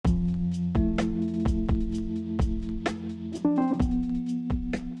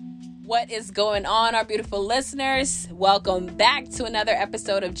What is going on, our beautiful listeners? Welcome back to another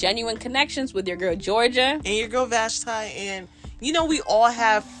episode of Genuine Connections with your girl Georgia and your girl Vashti. And we all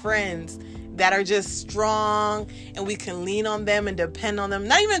have friends that are just strong and we can lean on them and depend on them.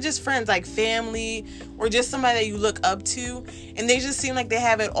 Not even just friends, like family or just somebody that you look up to, and they just seem like they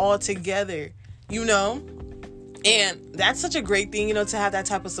have it all together, and that's such a great thing, to have that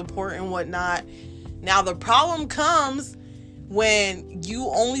type of support and whatnot. Now the problem comes when you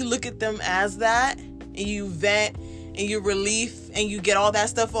only look at them as that, and you vent and you relief and you get all that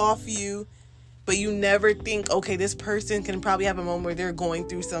stuff off you, but you never think, okay, this person can probably have a moment where they're going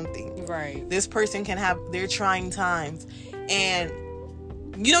through something. Right. This person can have their trying times. And,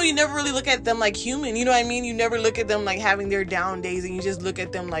 you never really look at them like human. You know what I mean? You never look at them like having their down days, and you just look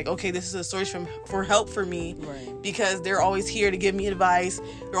at them like, okay, this is a source for help for me. Right. Because they're always here to give me advice.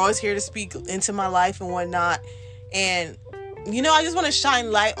 They're always here to speak into my life and whatnot. And, I just want to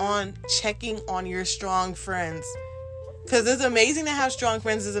shine light on checking on your strong friends. Because it's amazing to have strong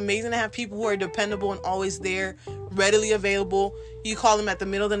friends. It's amazing to have people who are dependable and always there, readily available. You call them at the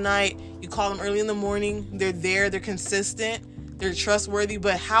middle of the night. You call them early in the morning. They're there. They're consistent. They're trustworthy.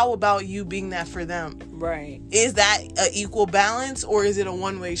 But how about you being that for them? Right. Is that an equal balance, or is it a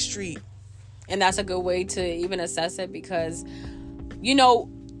one-way street? And that's a good way to even assess it, because,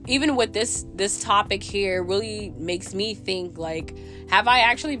 even with this topic here really makes me think, like, have I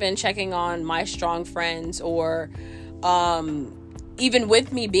actually been checking on my strong friends? Or even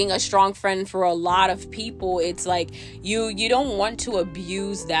with me being a strong friend for a lot of people, it's like you don't want to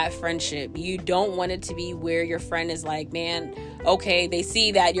abuse that friendship. You don't want it to be where your friend is like, man, okay, they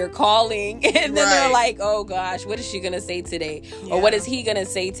see that you're calling and then they're like, oh gosh, what is she gonna say today? Yeah. Or what is he gonna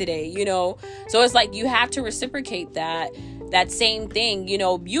say today? So it's like you have to reciprocate that same thing.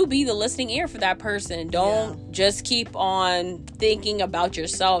 You be the listening ear for that person. Don't just keep on thinking about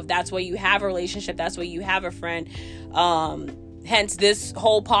yourself. That's why you have a relationship. That's why you have a friend. Hence this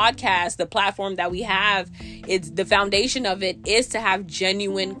whole podcast, the platform that we have, it's the foundation of it is to have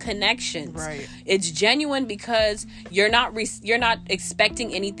genuine connections. Right. It's genuine because you're not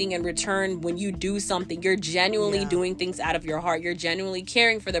expecting anything in return when you do something. You're genuinely doing things out of your heart. You're genuinely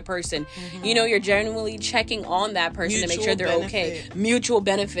caring for the person. Mm-hmm. You're genuinely checking on that person to make sure they're okay. Mutual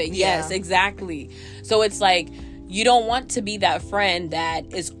benefit. Yes, exactly. So it's like, you don't want to be that friend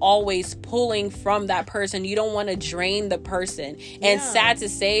that is always pulling from that person. You don't want to drain the person. And sad to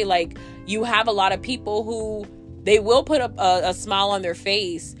say, like, you have a lot of people who they will put up a smile on their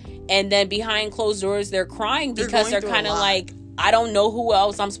face, and then behind closed doors, they're crying because they're kind of like, I don't know who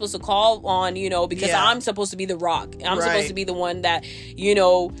else I'm supposed to call on, because I'm supposed to be the rock. I'm supposed to be the one that,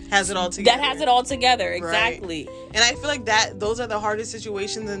 has it all together. That has it all together. Exactly. Right. And I feel like those are the hardest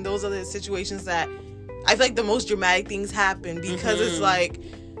situations, and those are the situations that I feel like the most dramatic things happen, because it's like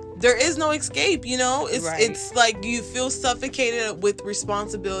there is no escape, It's like you feel suffocated with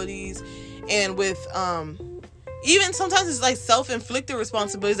responsibilities, and with even sometimes it's like self-inflicted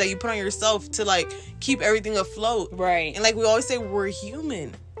responsibilities that you put on yourself to like keep everything afloat. Right. And like we always say, we're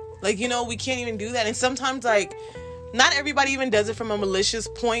human. Like, we can't even do that. And sometimes like not everybody even does it from a malicious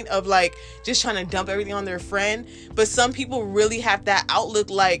point of like just trying to dump everything on their friend. But some people really have that outlook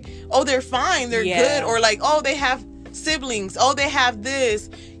like, oh, they're fine, they're good. Or like, oh, they have siblings. Oh, they have this.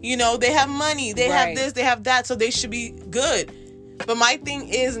 They have money. They have this. They have that. So they should be good. But my thing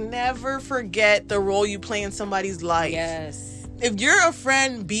is, never forget the role you play in somebody's life. Yes. If you're a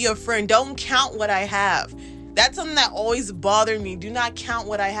friend, be a friend. Don't count what I have. That's something that always bothered me. Do not count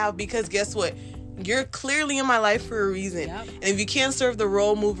what I have, because guess what? You're clearly in my life for a reason. Yep. And if you can't serve the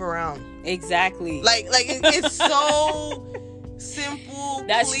role, move around. Exactly. Like it's so simple,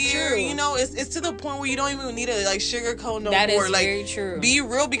 that's clear. True. It's to the point where you don't even need to like sugarcoat no that more. That is like, very true. Be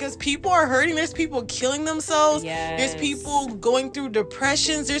real, because people are hurting. There's people killing themselves. Yes. There's people going through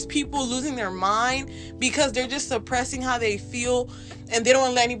depressions. There's people losing their mind because they're just suppressing how they feel, and they don't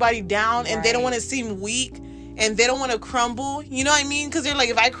want to let anybody down, and they don't want to seem weak. And they don't want to crumble. You know what I mean? Because they're like,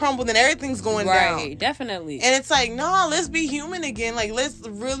 if I crumble, then everything's going down. Right, definitely. And it's like, no, let's be human again. Like, let's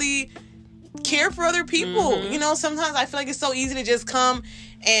really care for other people. Mm-hmm. Sometimes I feel like it's so easy to just come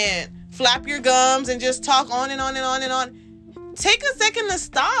and flap your gums and just talk on and on and on and on. Take a second to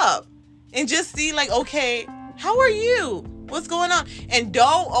stop and just see, like, okay, how are you? What's going on? And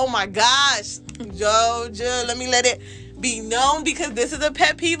don't, oh my gosh, Georgia, let me let it be known, because this is a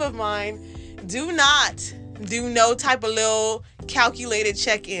pet peeve of mine. Do not do no type of little calculated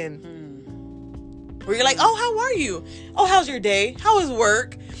check-in where you're like, oh, how are you? Oh, how's your day? How is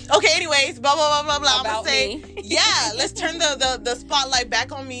work? Okay, anyways, blah, blah, blah, blah, blah. I'm going to say, yeah, let's turn the spotlight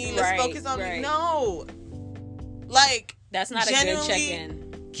back on me. Let's focus on me. No. Like, that's not a good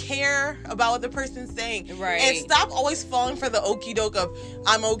check-in. care about what the person's saying. Right. And stop always falling for the okie doke of,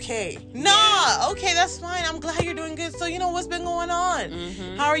 I'm okay. Nah, okay, that's fine. I'm glad you're doing good. So, you know, what's been going on?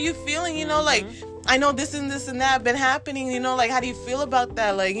 Mm-hmm. How are you feeling? You know, like, I know this and that been happening. You know, like, how do you feel about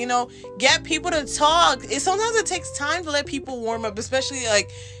that? Like, you know, get people to talk. Sometimes it takes time to let people warm up, especially,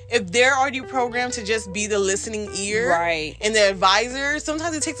 like, if they're already programmed to just be the listening ear and the advisor.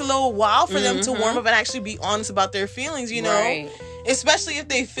 Sometimes it takes a little while for them to warm up and actually be honest about their feelings, you know? Right. Especially if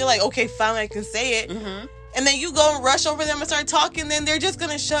they feel like, okay, finally I can say it. And then you go and rush over them and start talking, then they're just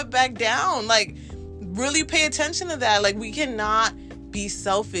going to shut back down. Like, really pay attention to that. Like, we cannot be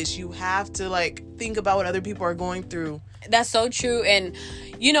selfish. You have to, like, think about what other people are going through. That's so true. And,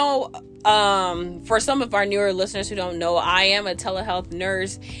 you know, for some of our newer listeners who don't know, I am a telehealth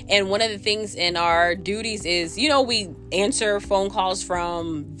nurse. And one of the things in our duties is, you know, we answer phone calls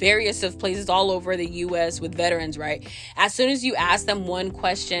from various of places all over the U.S. with veterans, right? As soon as you ask them one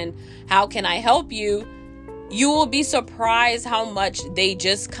question, how can I help you? You will be surprised how much they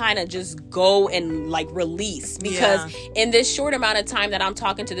just kind of just go and like release, because in this short amount of time that I'm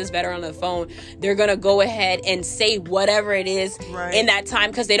talking to this veteran on the phone, they're going to go ahead and say whatever it is in that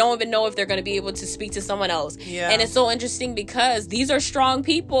time, because they don't even know if they're going to be able to speak to someone else. And it's so interesting because these are strong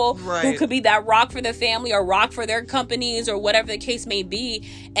people who could be that rock for the family or rock for their companies or whatever the case may be.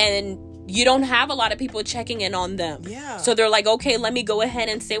 And you don't have a lot of people checking in on them. So they're like, okay, let me go ahead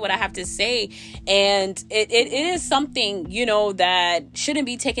and say what I have to say. And it is something, you know, that shouldn't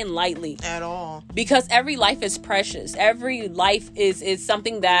be taken lightly at all, because every life is precious. Every life is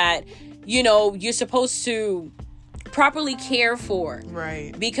something that, you know, you're supposed to properly care for,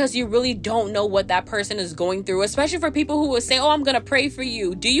 because you really don't know what that person is going through, especially for people who will say, oh, I'm gonna pray for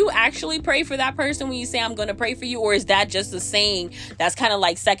you. Do you actually pray for that person when you say I'm gonna pray for you, or is that just a saying that's kind of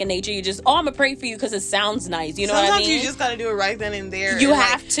like second nature? You just, oh, I'm gonna pray for you because it sounds nice, you know? Sometimes what I mean? You just gotta do it right then and there. You and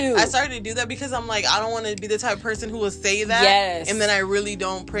have to. I started to do that because I'm like, I don't want to be the type of person who will say that and then I really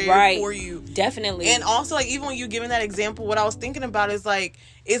don't pray for you. Definitely. And also, like, even when you giving that example, what I was thinking about is like,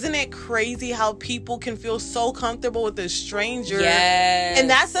 isn't it crazy how people can feel so comfortable with a stranger? And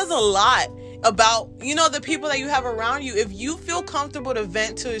that says a lot about, you know, the people that you have around you. If you feel comfortable to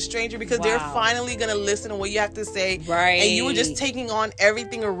vent to a stranger because they're finally going to listen to what you have to say, and you were just taking on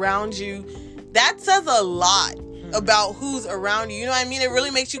everything around you, that says a lot about who's around you. You know what I mean? It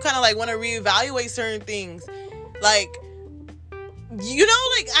really makes you kind of like want to reevaluate certain things. Like, you know,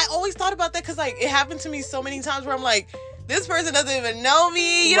 like, I always thought about that because, like, it happened to me so many times where I'm like, this person doesn't even know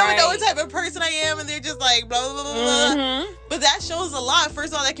me. You don't even know what type of person I am. And they're just like, blah, blah, blah, blah. But that shows a lot.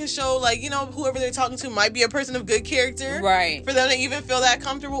 First of all, that can show, like, you know, whoever they're talking to might be a person of good character. For them to even feel that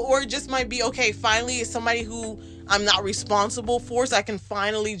comfortable. Or it just might be, okay, finally, it's somebody who I'm not responsible for. So I can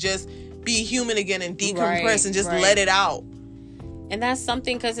finally just be human again and decompress and just let it out. And that's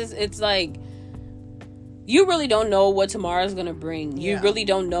something, because it's like, you really don't know what tomorrow's going to bring. You really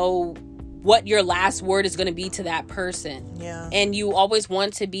don't know what your last word is going to be to that person. And you always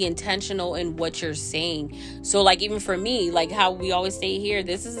want to be intentional in what you're saying. So, like, even for me, like how we always say here,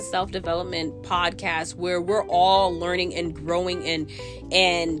 this is a self-development podcast where we're all learning and growing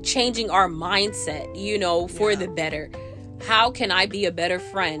and changing our mindset, you know, for the better. How can I be a better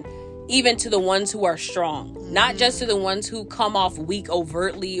friend? Even to the ones who are strong, not just to the ones who come off weak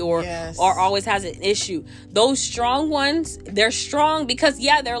overtly or always has an issue. Those strong ones, they're strong because,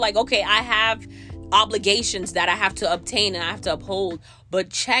 they're like, okay, I have obligations that I have to obtain and I have to uphold, but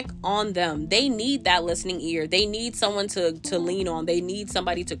check on them. They need that listening ear. They need someone to lean on. They need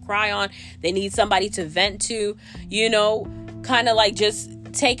somebody to cry on. They need somebody to vent to, you know, kind of like just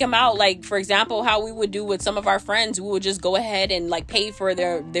take them out. Like, for example, how we would do with some of our friends, we would just go ahead and like pay for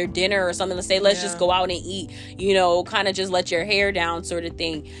their dinner or something. Let's say, let's just go out and eat, you know, kind of just let your hair down sort of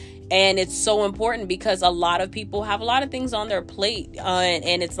thing. And it's so important because a lot of people have a lot of things on their plate.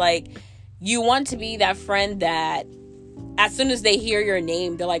 And it's like, you want to be that friend that as soon as they hear your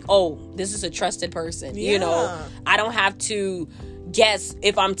name, they're like, oh, this is a trusted person. You know, I don't have to guess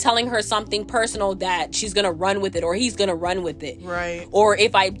if I'm telling her something personal that she's gonna run with it or he's gonna run with it. Or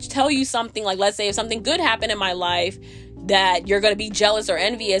if I tell you something, like, let's say if something good happened in my life, that you're gonna be jealous or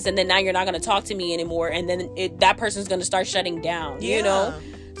envious, and then now you're not gonna talk to me anymore, and then that person's gonna start shutting down. You know,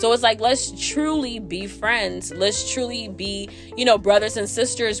 so it's like, let's truly be friends. Let's truly be, you know, brothers and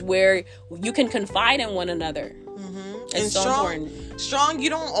sisters where you can confide in one another. It's so important. Strong, you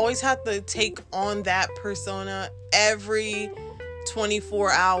don't always have to take on that persona every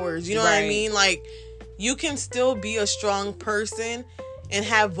 24 hours. You know what I mean? Like, you can still be a strong person and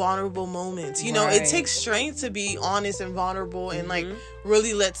have vulnerable moments. You know, it takes strength to be honest and vulnerable and like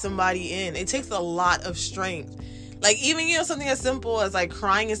really let somebody in. It takes a lot of strength. Like, even, you know, something as simple as, like,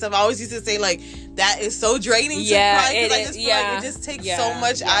 crying and stuff. I always used to say, like, that is so draining to cry. Because I just feel like it just takes so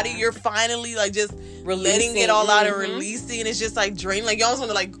much out of you. You're finally, like, just letting it all out and releasing. And it's just, like, draining. Like, you almost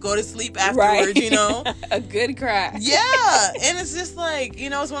want to, like, go to sleep afterwards, you know? A good cry. Yeah. And it's just, like, you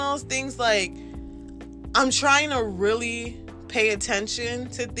know, it's one of those things, like, I'm trying to really pay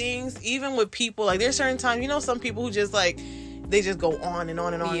attention to things. Even with people. Like, there's certain times, you know, some people who just, like, they just go on and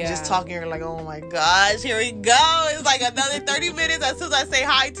on and on and just talking. You're like, oh my gosh, here we go. It's like another 30 minutes as soon as I say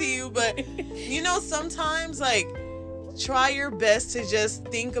hi to you. But, you know, sometimes, like, try your best to just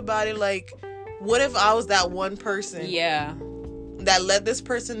think about it. Like, what if I was that one person that let this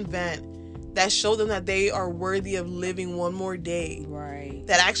person vent, that showed them that they are worthy of living one more day, right?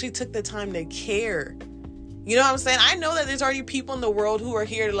 That actually took the time to care. You know what I'm saying? I know that there's already people in the world who are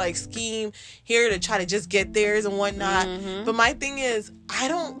here to, like, scheme, here to try to just get theirs and whatnot. But my thing is, I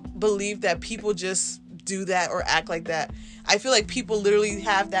don't believe that people just do that or act like that. I feel like people literally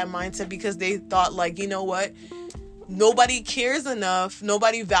have that mindset because they thought, like, you know what? Nobody cares enough.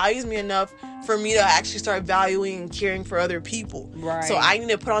 Nobody values me enough for me to actually start valuing and caring for other people. Right. So I need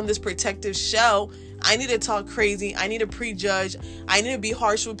to put on this protective shell. I need to talk crazy. I need to prejudge. I need to be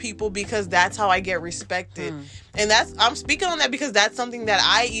harsh with people because that's how I get respected. And I'm speaking on that because that's something that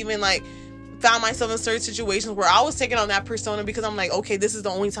I even, like, found myself in certain situations where I was taking on that persona because I'm like, okay, this is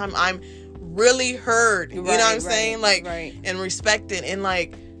the only time I'm really heard. You know what I'm saying? Like, and respected. And,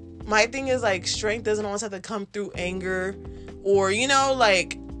 like, my thing is, like, strength doesn't always have to come through anger or, you know,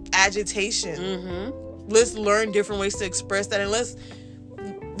 like, agitation. Let's learn different ways to express that. And let's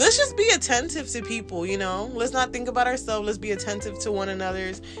just be attentive to people, you know? Let's not think about ourselves. Let's be attentive to one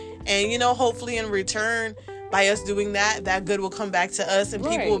another's. And, you know, hopefully in return, by us doing that, that good will come back to us and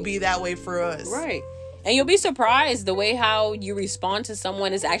people will be that way for us. Right. And you'll be surprised the way how you respond to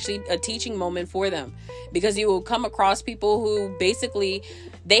someone is actually a teaching moment for them. Because you will come across people who basically,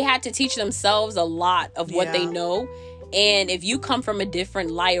 they had to teach themselves a lot of what they know. And if you come from a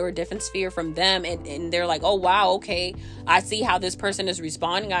different light or a different sphere from them and they're like, oh, wow, okay, I see how this person is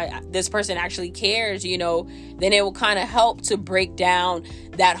responding. This person actually cares, you know, then it will kind of help to break down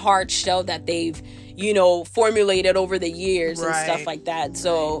that hard shell that they've, you know, formulated over the years and stuff like that.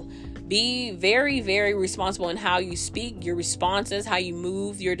 So be very, very responsible in how you speak, your responses, how you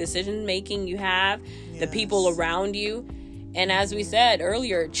move, your decision making you have, the people around you. And as we said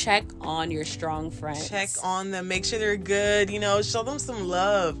earlier, check on your strong friends. Check on them. Make sure they're good. You know, show them some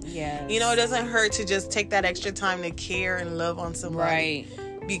love. Yes. You know, it doesn't hurt to just take that extra time to care and love on somebody.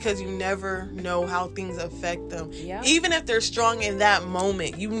 Right. Because you never know how things affect them. Yep. Even if they're strong in that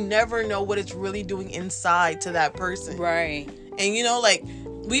moment, you never know what it's really doing inside to that person. Right. And, you know, like,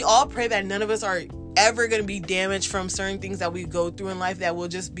 we all pray that none of us are ever going to be damaged from certain things that we go through in life, that will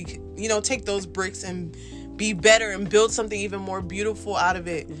just be, you know, take those bricks and be better and build something even more beautiful out of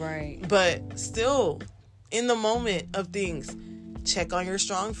it. Right. But still, in the moment of things, check on your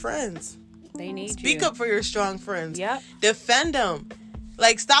strong friends. They need Speak up for your strong friends. Yep. Defend them.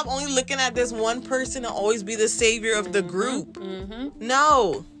 Like, stop only looking at this one person and always be the savior of the group.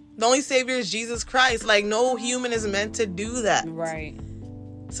 No. The only savior is Jesus Christ. Like, no human is meant to do that. Right.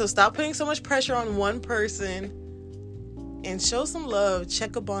 So stop putting so much pressure on one person and show some love.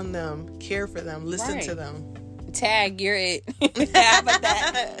 Check up on them. Care for them. Listen to them. Tag, you're it. How about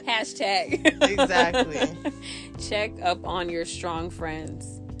that? Hashtag. Exactly. Check up on your strong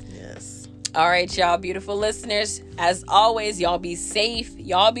friends. Yes. All right, y'all beautiful listeners. As always, y'all be safe.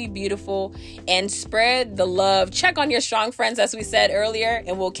 Y'all be beautiful. And spread the love. Check on your strong friends, as we said earlier.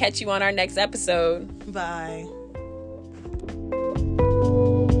 And we'll catch you on our next episode. Bye.